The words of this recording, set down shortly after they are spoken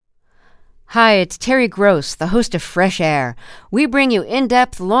Hi, it's Terry Gross, the host of Fresh Air. We bring you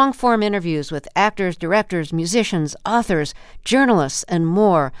in-depth, long-form interviews with actors, directors, musicians, authors, journalists, and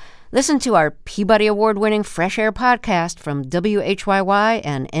more. Listen to our Peabody Award-winning Fresh Air podcast from WHYY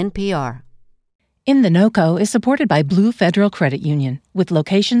and NPR. In the NoCo is supported by Blue Federal Credit Union, with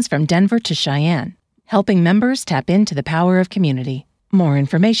locations from Denver to Cheyenne, helping members tap into the power of community. More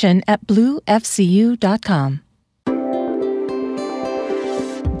information at bluefcu.com.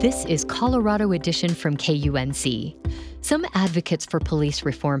 This is Colorado Edition from KUNC. Some advocates for police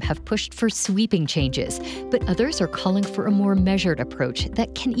reform have pushed for sweeping changes, but others are calling for a more measured approach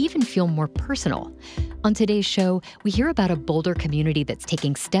that can even feel more personal. On today's show, we hear about a Boulder community that's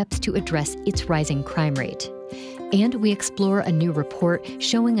taking steps to address its rising crime rate. And we explore a new report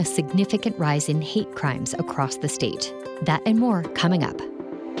showing a significant rise in hate crimes across the state. That and more coming up.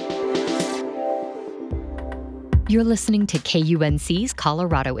 You're listening to KUNC's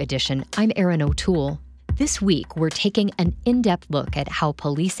Colorado Edition. I'm Erin O'Toole. This week, we're taking an in-depth look at how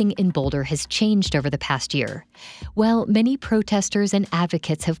policing in Boulder has changed over the past year. While many protesters and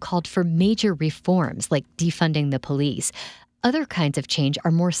advocates have called for major reforms like defunding the police, other kinds of change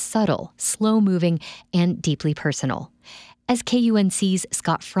are more subtle, slow-moving, and deeply personal. As KUNC's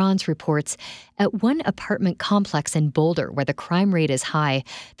Scott Franz reports, at one apartment complex in Boulder where the crime rate is high,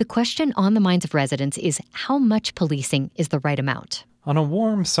 the question on the minds of residents is how much policing is the right amount. On a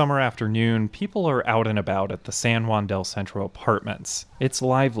warm summer afternoon, people are out and about at the San Juan del Centro apartments. It's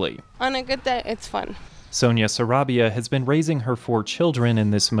lively. On a good day, it's fun. Sonia Sarabia has been raising her 4 children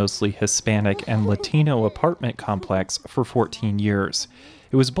in this mostly Hispanic and Latino apartment complex for 14 years.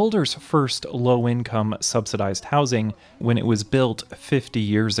 It was Boulder's first low-income subsidized housing when it was built 50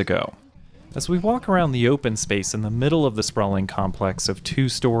 years ago. As we walk around the open space in the middle of the sprawling complex of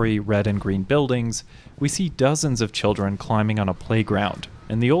 2-story red and green buildings, we see dozens of children climbing on a playground,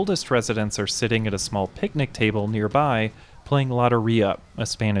 and the oldest residents are sitting at a small picnic table nearby playing Loteria, a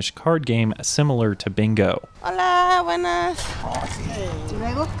Spanish card game similar to bingo. Hola, buenas.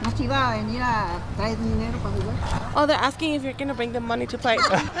 Oh, they're asking if you're going to bring them money to play.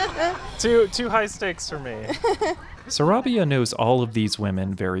 Too high stakes for me. Sarabia knows all of these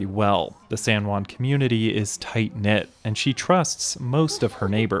women very well. The San Juan community is tight-knit, and she trusts most of her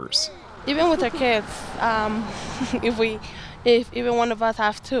neighbors. Even with our kids, if even one of us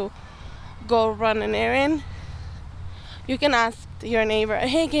have to go run an errand, you can ask your neighbor,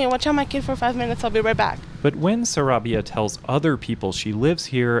 hey, can you watch out my kid for 5 minutes? I'll be right back. But when Sarabia tells other people she lives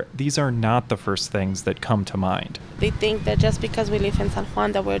here, these are not the first things that come to mind. They think that just because we live in San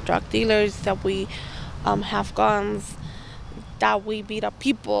Juan, that we're drug dealers, that we have guns, that we beat up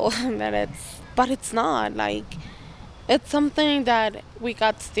people, but it's not. It's something that we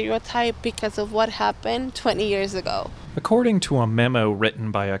got stereotyped because of what happened 20 years ago. According to a memo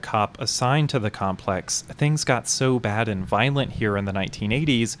written by a cop assigned to the complex, things got so bad and violent here in the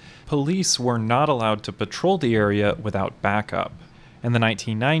 1980s, police were not allowed to patrol the area without backup. In the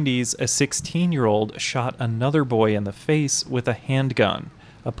 1990s, a 16-year-old shot another boy in the face with a handgun.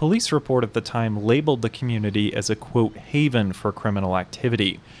 A police report at the time labeled the community as a, quote, haven for criminal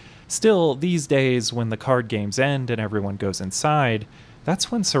activity. Still, these days, when the card games end and everyone goes inside,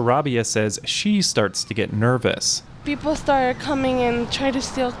 that's when Sarabia says she starts to get nervous. People start coming and try to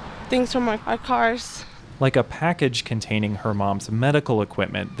steal things from our cars. Like a package containing her mom's medical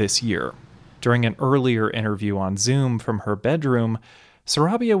equipment this year. During an earlier interview on Zoom from her bedroom,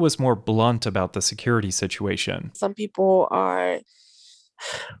 Sarabia was more blunt about the security situation. Some people are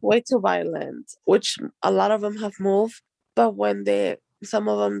way too violent, which a lot of them have moved, but some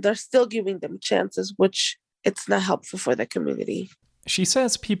of them, they're still giving them chances, which it's not helpful for the community. She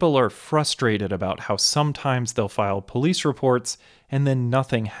says people are frustrated about how sometimes they'll file police reports and then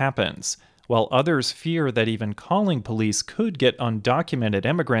nothing happens, while others fear that even calling police could get undocumented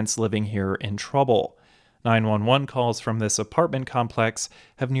immigrants living here in trouble. 911 calls from this apartment complex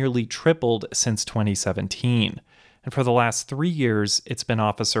have nearly tripled since 2017. And for the last 3 years, it's been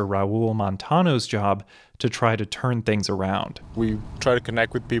Officer Raul Montano's job to try to turn things around. We try to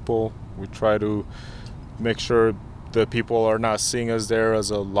connect with people. We try to make sure that people are not seeing us there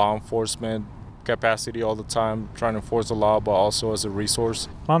as a law enforcement capacity all the time, trying to enforce the law, but also as a resource.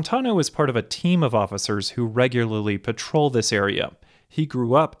 Montano is part of a team of officers who regularly patrol this area. He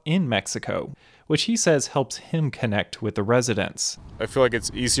grew up in Mexico, which he says helps him connect with the residents. I feel like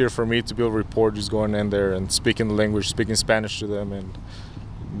it's easier for me to be able to report just going in there and speaking the language, speaking Spanish to them and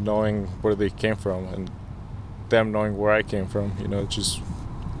knowing where they came from and them knowing where I came from.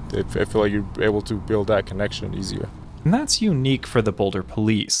 I feel like you're able to build that connection easier. And that's unique for the Boulder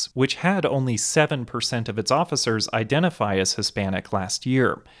Police, which had only 7% of its officers identify as Hispanic last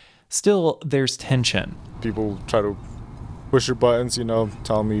year. Still, there's tension. People try to push your buttons,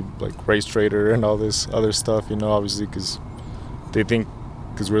 telling me like race traitor and all this other stuff, obviously because they think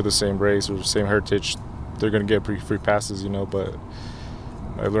because we're the same race or the same heritage, they're going to get free passes, but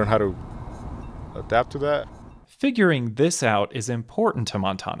I learned how to adapt to that. Figuring this out is important to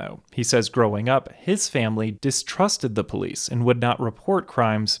Montano. He says growing up, his family distrusted the police and would not report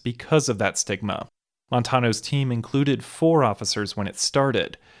crimes because of that stigma. Montano's team included 4 officers when it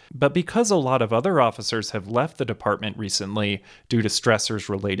started. But because a lot of other officers have left the department recently due to stressors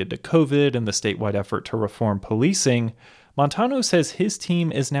related to COVID and the statewide effort to reform policing, Montano says his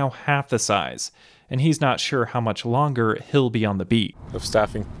team is now half the size, and he's not sure how much longer he'll be on the beat. If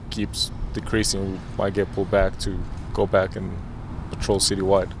staffing keeps decreasing, we might get pulled back to go back and patrol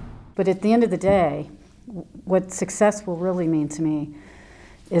citywide. But at the end of the day, what success will really mean to me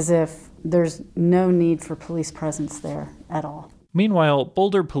is if there's no need for police presence there at all. Meanwhile,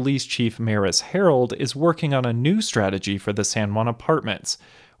 Boulder Police Chief Maris Harold is working on a new strategy for the San Juan apartments,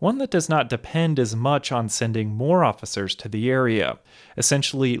 one that does not depend as much on sending more officers to the area,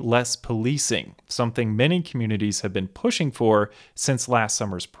 essentially less policing, something many communities have been pushing for since last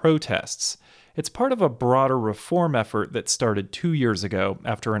summer's protests. It's part of a broader reform effort that started 2 years ago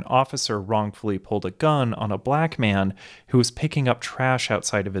after an officer wrongfully pulled a gun on a black man who was picking up trash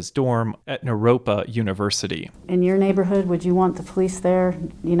outside of his dorm at Naropa University. In your neighborhood, would you want the police there,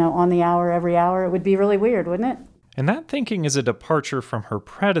 on the hour, every hour? It would be really weird, wouldn't it? And that thinking is a departure from her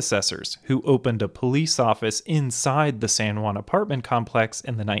predecessors, who opened a police office inside the San Juan apartment complex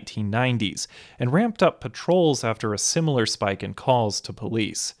in the 1990s and ramped up patrols after a similar spike in calls to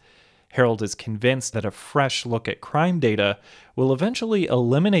police. Harold is convinced that a fresh look at crime data will eventually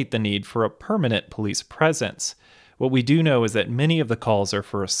eliminate the need for a permanent police presence. What we do know is that many of the calls are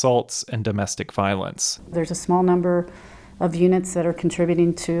for assaults and domestic violence. There's a small number of units that are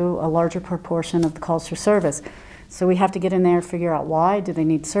contributing to a larger proportion of the calls for service. So we have to get in there and figure out why. Do they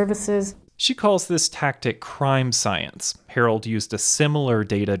need services? She calls this tactic crime science. Harold used a similar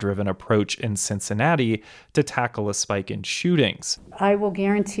data-driven approach in Cincinnati to tackle a spike in shootings. I will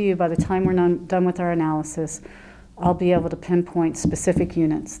guarantee you by the time we're done with our analysis, I'll be able to pinpoint specific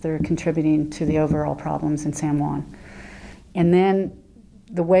units that are contributing to the overall problems in San Juan. And then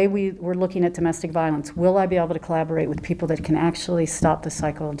the way we're looking at domestic violence, will I be able to collaborate with people that can actually stop the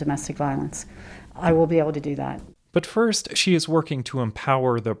cycle of domestic violence? I will be able to do that. But first, she is working to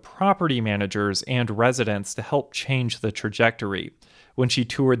empower the property managers and residents to help change the trajectory. When she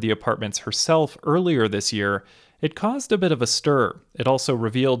toured the apartments herself earlier this year, it caused a bit of a stir. It also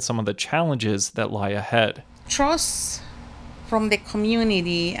revealed some of the challenges that lie ahead. Trust from the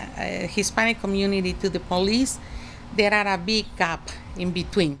community, Hispanic community, to the police, there are a big gap in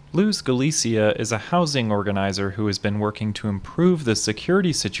between. Luz Galicia is a housing organizer who has been working to improve the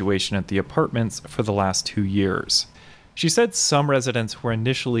security situation at the apartments for the last 2 years. She said some residents were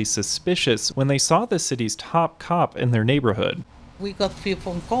initially suspicious when they saw the city's top cop in their neighborhood. We got a few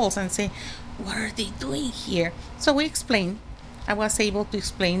phone calls and say, what are they doing here? So we explained. I was able to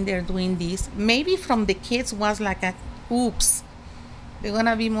explain they're doing this. Maybe from the kids was like a, oops, there are going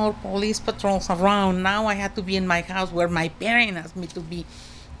to be more police patrols around. Now I have to be in my house where my parents asked me to be.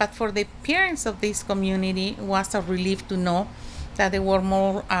 But for the parents of this community, it was a relief to know that there were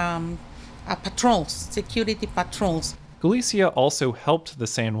more patrols, security patrols. Galicia also helped the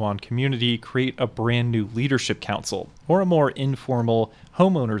San Juan community create a brand new leadership council, or a more informal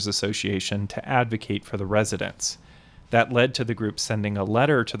homeowners association to advocate for the residents. That led to the group sending a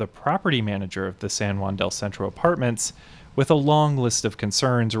letter to the property manager of the San Juan del Centro apartments with a long list of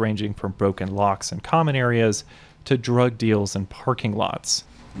concerns ranging from broken locks in common areas to drug deals in parking lots.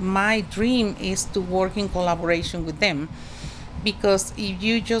 My dream is to work in collaboration with them, because if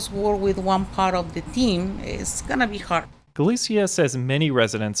you just work with one part of the team, it's going to be hard. Galicia says many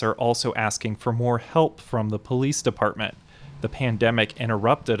residents are also asking for more help from the police department. The pandemic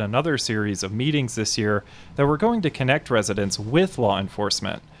interrupted another series of meetings this year that were going to connect residents with law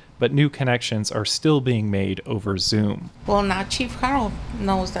enforcement, but new connections are still being made over Zoom. Well, now Chief Harold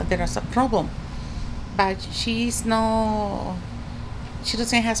knows that there is a problem, but she doesn't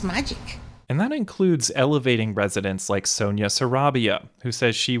have magic. And that includes elevating residents like Sonia Sarabia, who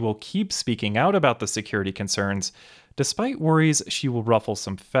says she will keep speaking out about the security concerns, despite worries she will ruffle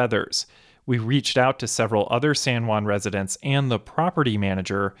some feathers. We reached out to several other San Juan residents and the property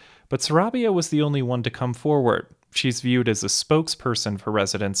manager, but Sarabia was the only one to come forward. She's viewed as a spokesperson for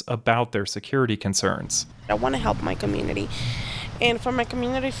residents about their security concerns. I want to help my community, and for my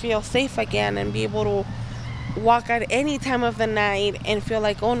community to feel safe again and be able to walk at any time of the night and feel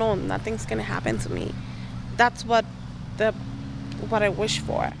like, oh no, nothing's going to happen to me. That's what I wish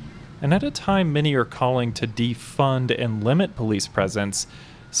for. And at a time many are calling to defund and limit police presence,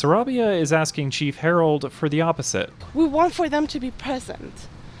 Sarabia is asking Chief Harold for the opposite. We want for them to be present.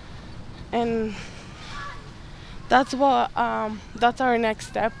 And that's our next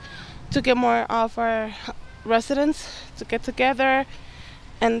step, to get more of our residents to get together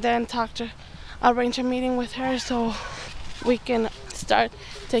and then arrange a meeting with her so we can start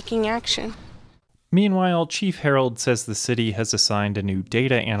taking action. Meanwhile, Chief Harold says the city has assigned a new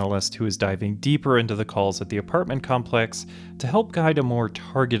data analyst who is diving deeper into the calls at the apartment complex to help guide a more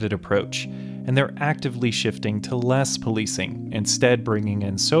targeted approach, and they're actively shifting to less policing, instead bringing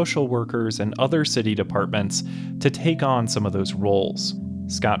in social workers and other city departments to take on some of those roles.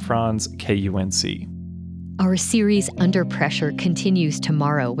 Scott Franz, KUNC. Our series Under Pressure continues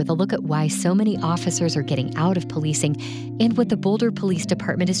tomorrow with a look at why so many officers are getting out of policing and what the Boulder Police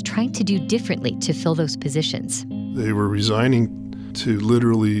Department is trying to do differently to fill those positions. They were resigning to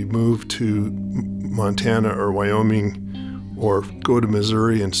literally move to Montana or Wyoming or go to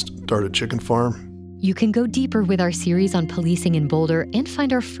Missouri and start a chicken farm. You can go deeper with our series on policing in Boulder and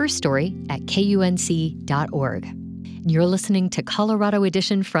find our first story at kunc.org. You're listening to Colorado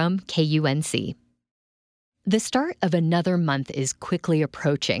Edition from KUNC. The start of another month is quickly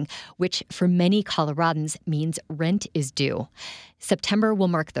approaching, which for many Coloradans means rent is due. September will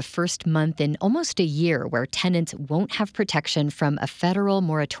mark the first month in almost a year where tenants won't have protection from a federal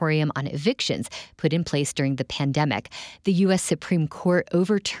moratorium on evictions put in place during the pandemic. The U.S. Supreme Court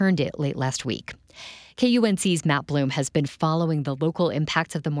overturned it late last week. KUNC's Matt Bloom has been following the local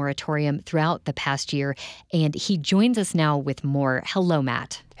impacts of the moratorium throughout the past year, and he joins us now with more. Hello,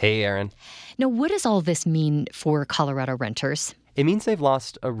 Matt. Hey, Erin. Now, what does all this mean for Colorado renters? It means they've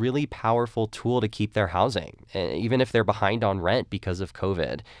lost a really powerful tool to keep their housing, even if they're behind on rent because of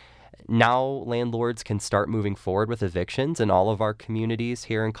COVID. Now, landlords can start moving forward with evictions in all of our communities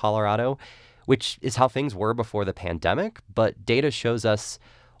here in Colorado, which is how things were before the pandemic. But data shows us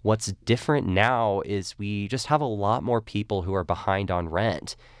what's different now is we just have a lot more people who are behind on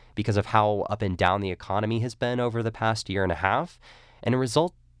rent because of how up and down the economy has been over the past year and a half. And as a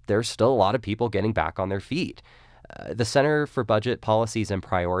result, there's still a lot of people getting back on their feet. The Center for Budget Policies and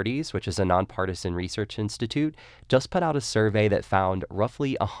Priorities, which is a nonpartisan research institute, just put out a survey that found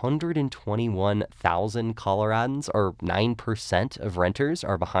roughly 121,000 Coloradans, or 9% of renters,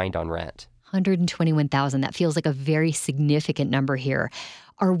 are behind on rent. 121,000. That feels like a very significant number here.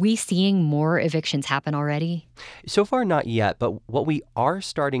 Are we seeing more evictions happen already? So far, not yet. But what we are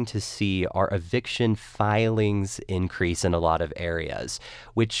starting to see are eviction filings increase in a lot of areas,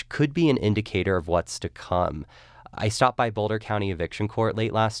 which could be an indicator of what's to come. I stopped by Boulder County Eviction Court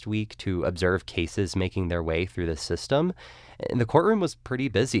late last week to observe cases making their way through the system. And the courtroom was pretty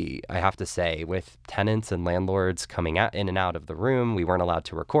busy, I have to say, with tenants and landlords coming in and out of the room. We weren't allowed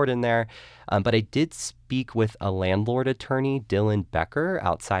to record in there. But I did speak with a landlord attorney, Dylan Becker,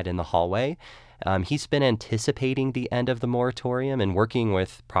 outside in the hallway. He's been anticipating the end of the moratorium and working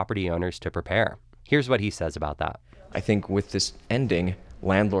with property owners to prepare. Here's what he says about that. I think with this ending,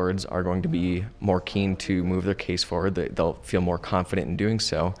 landlords are going to be more keen to move their case forward. They'll feel more confident in doing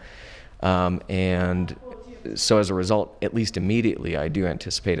so. And so as a result, at least immediately, I do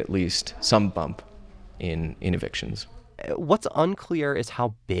anticipate at least some bump in evictions. What's unclear is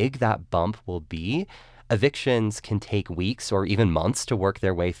how big that bump will be. Evictions can take weeks or even months to work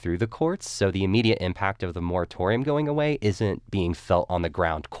their way through the courts, so the immediate impact of the moratorium going away isn't being felt on the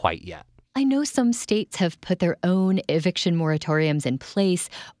ground quite yet. I know some states have put their own eviction moratoriums in place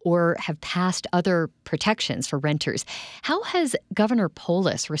or have passed other protections for renters. How has Governor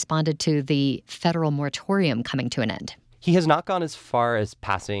Polis responded to the federal moratorium coming to an end? He has not gone as far as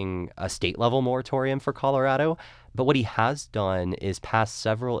passing a state-level moratorium for Colorado, but what he has done is pass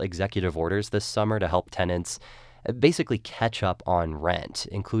several executive orders this summer to help tenants basically catch up on rent,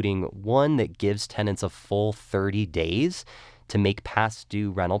 including one that gives tenants a full 30 days to make past due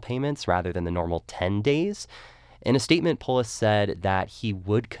rental payments rather than the normal 10 days. In a statement, Polis said that he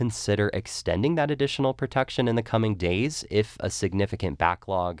would consider extending that additional protection in the coming days if a significant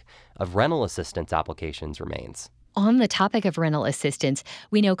backlog of rental assistance applications remains. On the topic of rental assistance,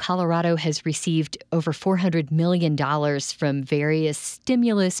 we know Colorado has received over $400 million from various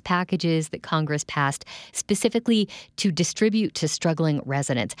stimulus packages that Congress passed specifically to distribute to struggling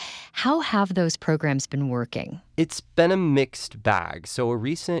residents. How have those programs been working? It's been a mixed bag. So a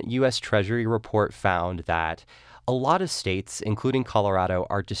recent U.S. Treasury report found that a lot of states, including Colorado,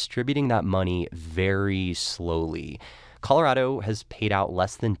 are distributing that money very slowly. Colorado has paid out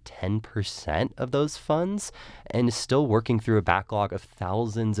less than 10% of those funds and is still working through a backlog of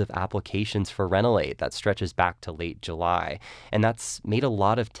thousands of applications for rental aid that stretches back to late July. And that's made a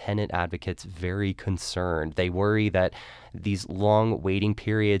lot of tenant advocates very concerned. They worry that these long waiting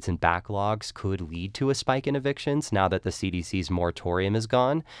periods and backlogs could lead to a spike in evictions now that the CDC's moratorium is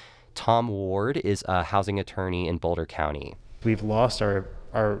gone. Tom Ward is a housing attorney in Boulder County. We've lost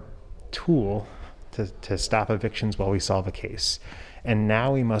our tool to stop evictions while we solve a case. And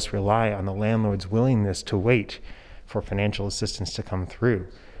now we must rely on the landlord's willingness to wait for financial assistance to come through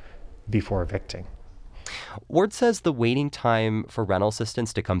before evicting. Ward says the waiting time for rental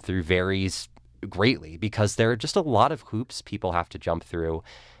assistance to come through varies greatly because there are just a lot of hoops people have to jump through.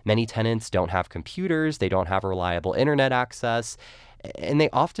 Many tenants don't have computers, they don't have reliable internet access, and they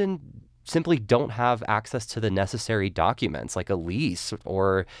often simply don't have access to the necessary documents like a lease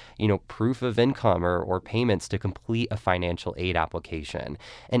or, proof of income or payments to complete a financial aid application.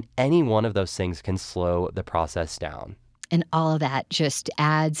 And any one of those things can slow the process down. And all of that just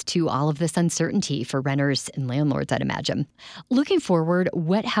adds to all of this uncertainty for renters and landlords, I'd imagine. Looking forward,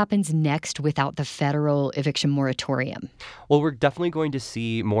 what happens next without the federal eviction moratorium? Well, we're definitely going to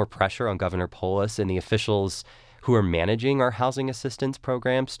see more pressure on Governor Polis and the officials who are managing our housing assistance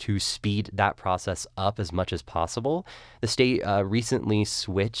programs to speed that process up as much as possible. The state recently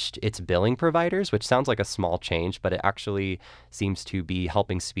switched its billing providers, which sounds like a small change, but it actually seems to be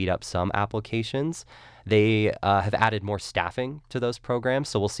helping speed up some applications. They have added more staffing to those programs,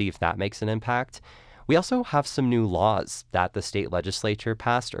 so we'll see if that makes an impact. We also have some new laws that the state legislature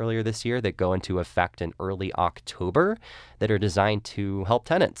passed earlier this year that go into effect in early October that are designed to help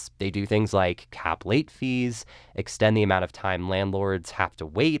tenants. They do things like cap late fees, extend the amount of time landlords have to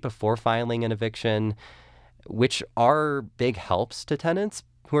wait before filing an eviction, which are big helps to tenants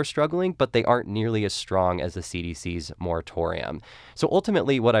who are struggling, but they aren't nearly as strong as the CDC's moratorium. So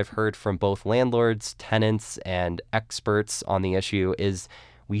ultimately, what I've heard from both landlords, tenants, and experts on the issue is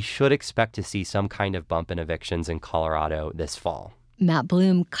we should expect to see some kind of bump in evictions in Colorado this fall. Matt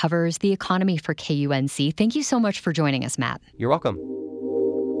Bloom covers the economy for KUNC. Thank you so much for joining us, Matt. You're welcome.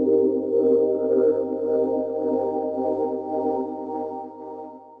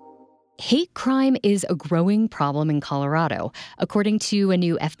 Hate crime is a growing problem in Colorado. According to a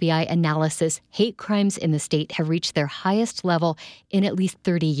new FBI analysis, hate crimes in the state have reached their highest level in at least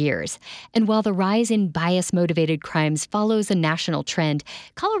 30 years. And while the rise in bias-motivated crimes follows a national trend,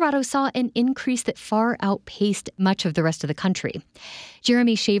 Colorado saw an increase that far outpaced much of the rest of the country.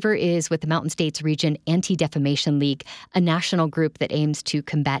 Jeremy Shaver is with the Mountain States Region Anti-Defamation League, a national group that aims to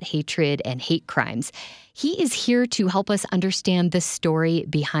combat hatred and hate crimes. He is here to help us understand the story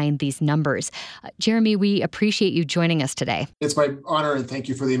behind these numbers. Jeremy, we appreciate you joining us today. It's my honor, and thank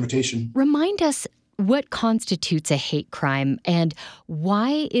you for the invitation. Remind us what constitutes a hate crime, and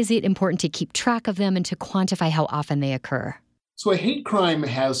why is it important to keep track of them and to quantify how often they occur? So a hate crime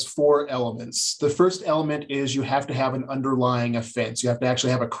has 4 elements. The first element is you have to have an underlying offense. You have to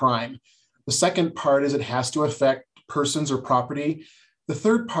actually have a crime. The second part is it has to affect persons or property. The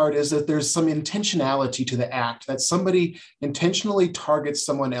third part is that there's some intentionality to the act, that somebody intentionally targets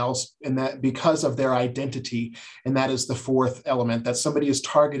someone else and that because of their identity. And that is the fourth element, that somebody is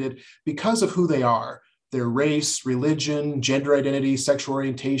targeted because of who they are, their race, religion, gender identity, sexual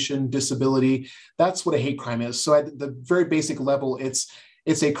orientation, disability. That's what a hate crime is. So at the very basic level, it's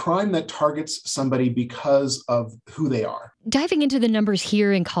a crime that targets somebody because of who they are. Diving into the numbers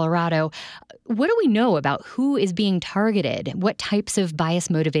here in Colorado, what do we know about who is being targeted? What types of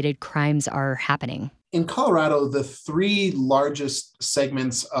bias-motivated crimes are happening? In Colorado, the 3 largest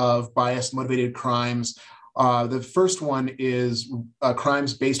segments of bias-motivated crimes, the first one is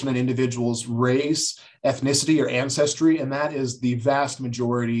crimes based on an individual's race, ethnicity, or ancestry, and that is the vast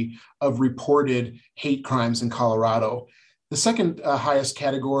majority of reported hate crimes in Colorado. The second highest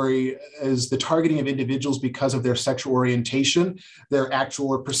category is the targeting of individuals because of their sexual orientation, their actual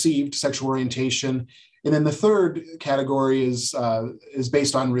or perceived sexual orientation. And then the third category is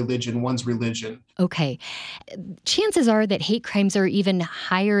based on religion, one's religion. Okay. Chances are that hate crimes are even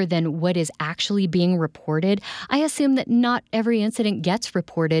higher than what is actually being reported. I assume that not every incident gets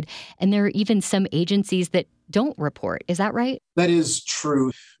reported, and there are even some agencies that don't report. Is that right? That is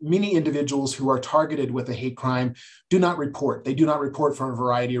true. Many individuals who are targeted with a hate crime do not report. They do not report for a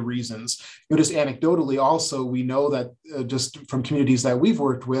variety of reasons. Just anecdotally, also, we know that just from communities that we've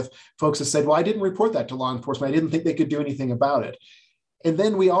worked with, folks have said, well, I didn't report that to law enforcement. I didn't think they could do anything about it. And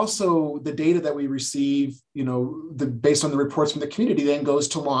then we also, the data that we receive, based on the reports from the community, then goes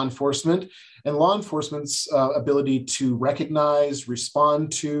to law enforcement, and law enforcement's ability to recognize,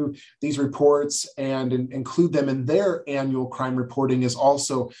 respond to these reports, and include them in their annual crime reporting is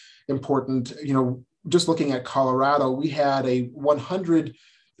also important. Just looking at Colorado, we had 100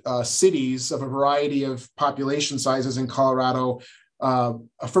 cities of a variety of population sizes in Colorado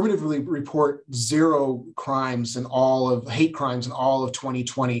affirmatively report 0 crimes in hate crimes in all of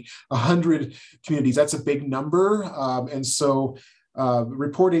 2020. 100 communities, that's a big number. And so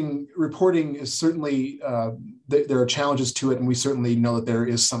reporting is certainly, there are challenges to it, and we certainly know that there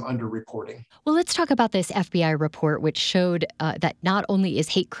is some underreporting. Well, let's talk about this FBI report, which showed that not only is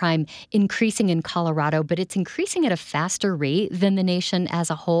hate crime increasing in Colorado, but it's increasing at a faster rate than the nation as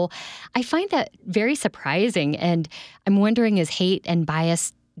a whole. I find that very surprising, and I'm wondering, is hate and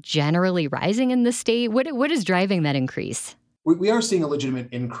bias generally rising in the state? What is driving that increase? We are seeing a legitimate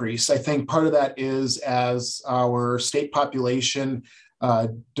increase. I think part of that is as our state population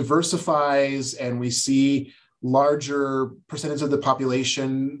diversifies and we see larger percentage of the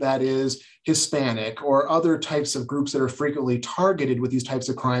population that is Hispanic or other types of groups that are frequently targeted with these types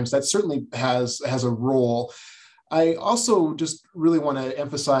of crimes, that certainly has a role. I also just really want to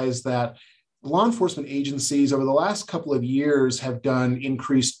emphasize that law enforcement agencies over the last couple of years have done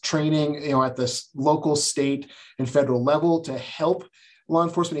increased training, at the local, state, and federal level to help law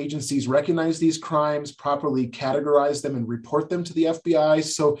enforcement agencies recognize these crimes, properly categorize them, and report them to the FBI.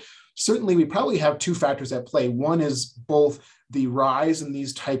 So certainly we probably have 2 factors at play. One is both the rise in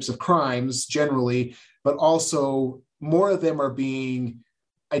these types of crimes generally, but also more of them are being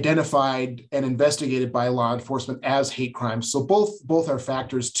identified and investigated by law enforcement as hate crimes. So both are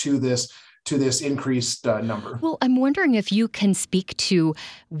factors to this increased number. Well, I'm wondering if you can speak to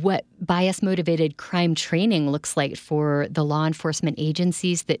what bias-motivated crime training looks like for the law enforcement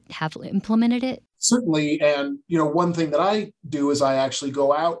agencies that have implemented it. Certainly. And, one thing that I do is I actually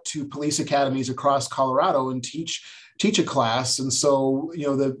go out to police academies across Colorado and teach a class. And so,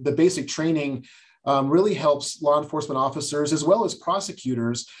 the basic training really helps law enforcement officers as well as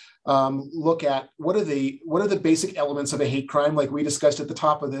prosecutors look at what are the basic elements of a hate crime, like we discussed at the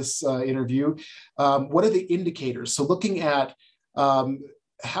top of this interview. What are the indicators? So looking at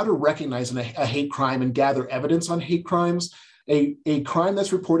how to recognize a hate crime and gather evidence on hate crimes. A crime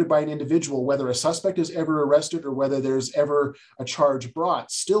that's reported by an individual, whether a suspect is ever arrested or whether there's ever a charge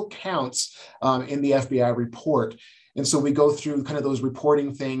brought, still counts in the FBI report. And so we go through kind of those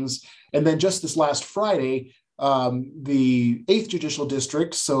reporting things. And then just this last Friday, the 8th Judicial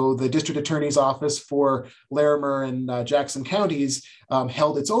District, so the District Attorney's Office for Larimer and Jackson counties,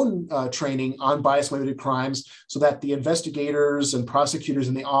 held its own training on bias-motivated crimes so that the investigators and prosecutors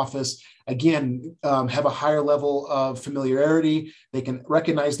in the office, again, have a higher level of familiarity. They can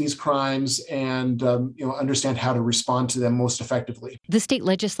recognize these crimes and understand how to respond to them most effectively. The state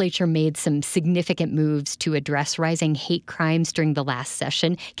legislature made some significant moves to address rising hate crimes during the last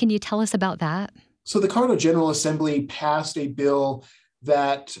session. Can you tell us about that? So the Colorado General Assembly passed a bill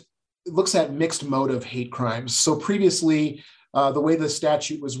that looks at mixed motive hate crimes. So previously, the way the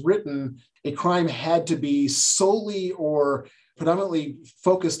statute was written, a crime had to be solely or predominantly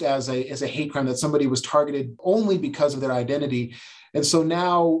focused as a hate crime, that somebody was targeted only because of their identity. And so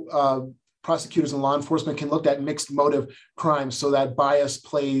now prosecutors and law enforcement can look at mixed motive crimes, so that bias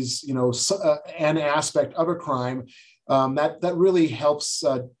plays, an aspect of a crime. That really helps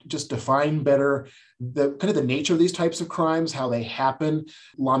just define better the nature of these types of crimes, how they happen.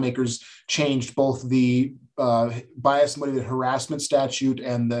 Lawmakers changed both the bias-motivated harassment statute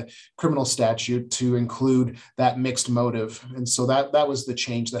and the criminal statute to include that mixed motive. And so that was the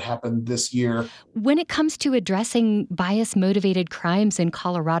change that happened this year. When it comes to addressing bias-motivated crimes in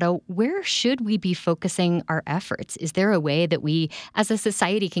Colorado, where should we be focusing our efforts? Is there a way that we, as a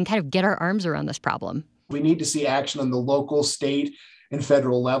society, can kind of get our arms around this problem? We need to see action on the local, state, and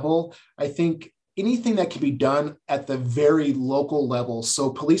federal level. I think anything that can be done at the very local level, so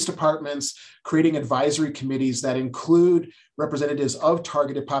police departments creating advisory committees that include representatives of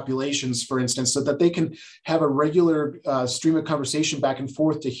targeted populations, for instance, so that they can have a regular stream of conversation back and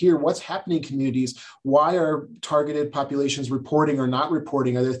forth to hear what's happening in communities. Why are targeted populations reporting or not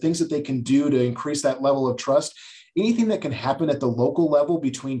reporting? Are there things that they can do to increase that level of trust? Anything that can happen at the local level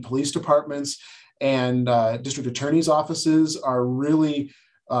between police departments and district attorneys' offices are really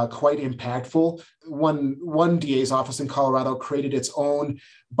quite impactful. One DA's office in Colorado created its own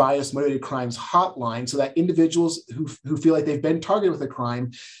bias-motivated crimes hotline so that individuals who feel like they've been targeted with a crime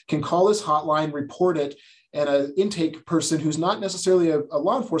can call this hotline, report it, and an intake person who's not necessarily a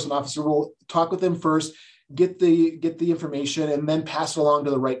law enforcement officer will talk with them first get the information and then pass it along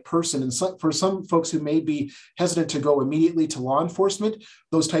to the right person. And for some folks who may be hesitant to go immediately to law enforcement,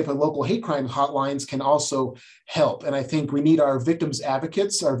 those type of local hate crime hotlines can also help. And I think we need our victims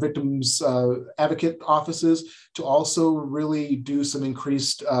advocates, our victims advocate offices to also really do some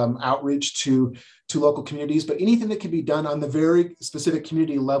increased outreach to local communities. But anything that can be done on the very specific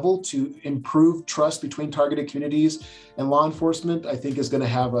community level to improve trust between targeted communities and law enforcement, I think is going to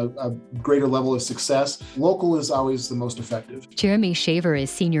have a greater level of success. Local is always the most effective. Jeremy Shaver is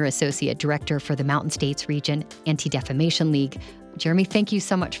Senior Associate Director for the Mountain States Region Anti-Defamation League. Jeremy, thank you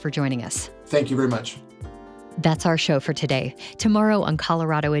so much for joining us. Thank you very much. That's our show for today. Tomorrow on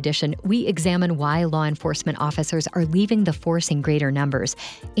Colorado Edition, we examine why law enforcement officers are leaving the force in greater numbers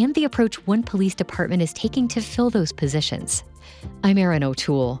and the approach one police department is taking to fill those positions. I'm Erin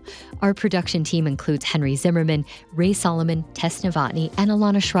O'Toole. Our production team includes Henry Zimmerman, Ray Solomon, Tess Novotny, and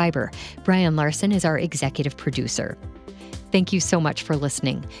Alana Schreiber. Brian Larson is our executive producer. Thank you so much for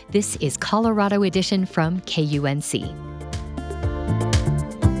listening. This is Colorado Edition from KUNC.